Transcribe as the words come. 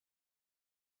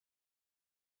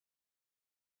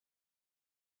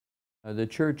The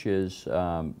church is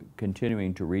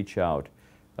continuing to reach out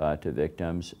to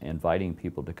victims, inviting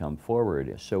people to come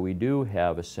forward. So we do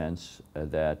have a sense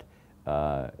that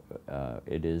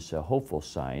it is a hopeful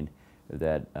sign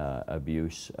that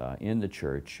abuse in the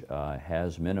church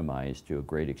has minimized to a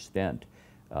great extent,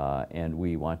 and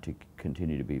we want to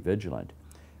continue to be vigilant.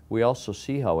 We also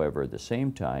see, however, at the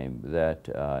same time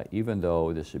that even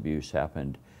though this abuse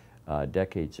happened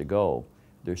decades ago,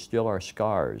 there still are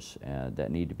scars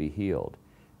that need to be healed.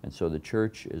 And so the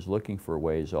church is looking for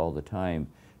ways all the time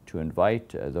to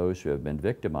invite those who have been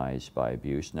victimized by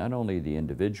abuse, not only the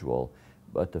individual,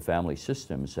 but the family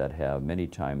systems that have many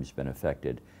times been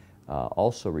affected,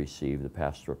 also receive the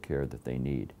pastoral care that they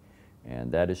need.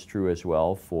 And that is true as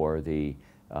well for the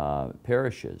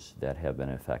parishes that have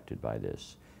been affected by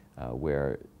this,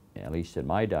 where, at least in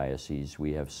my diocese,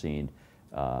 we have seen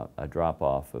a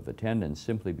drop-off of attendance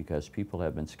simply because people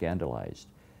have been scandalized.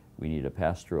 We need a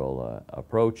pastoral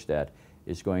approach that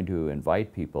is going to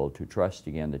invite people to trust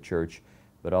again the church,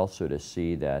 but also to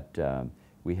see that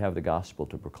we have the gospel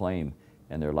to proclaim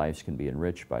and their lives can be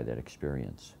enriched by that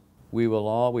experience. We will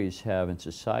always have in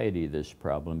society this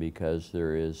problem because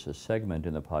there is a segment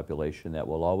in the population that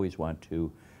will always want to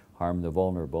harm the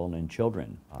vulnerable and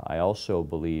children. I also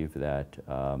believe that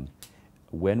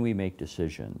when we make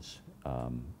decisions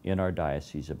in our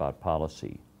diocese about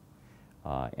policy,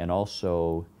 and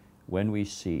also when we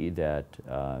see that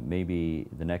maybe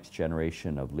the next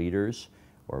generation of leaders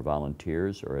or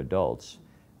volunteers or adults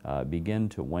begin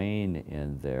to wane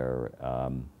in their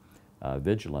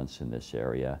vigilance in this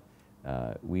area,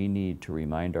 we need to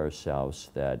remind ourselves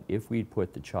that if we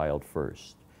put the child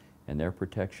first and their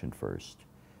protection first,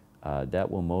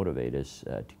 that will motivate us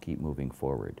to keep moving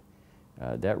forward.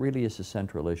 That really is a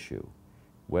central issue.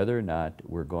 Whether or not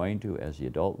we're going to, as the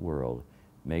adult world,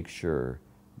 make sure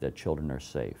that children are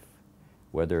safe,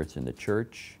 whether it's in the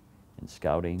church, in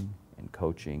scouting, in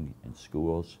coaching, in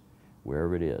schools,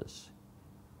 wherever it is.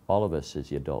 All of us as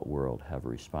the adult world have a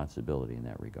responsibility in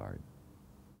that regard.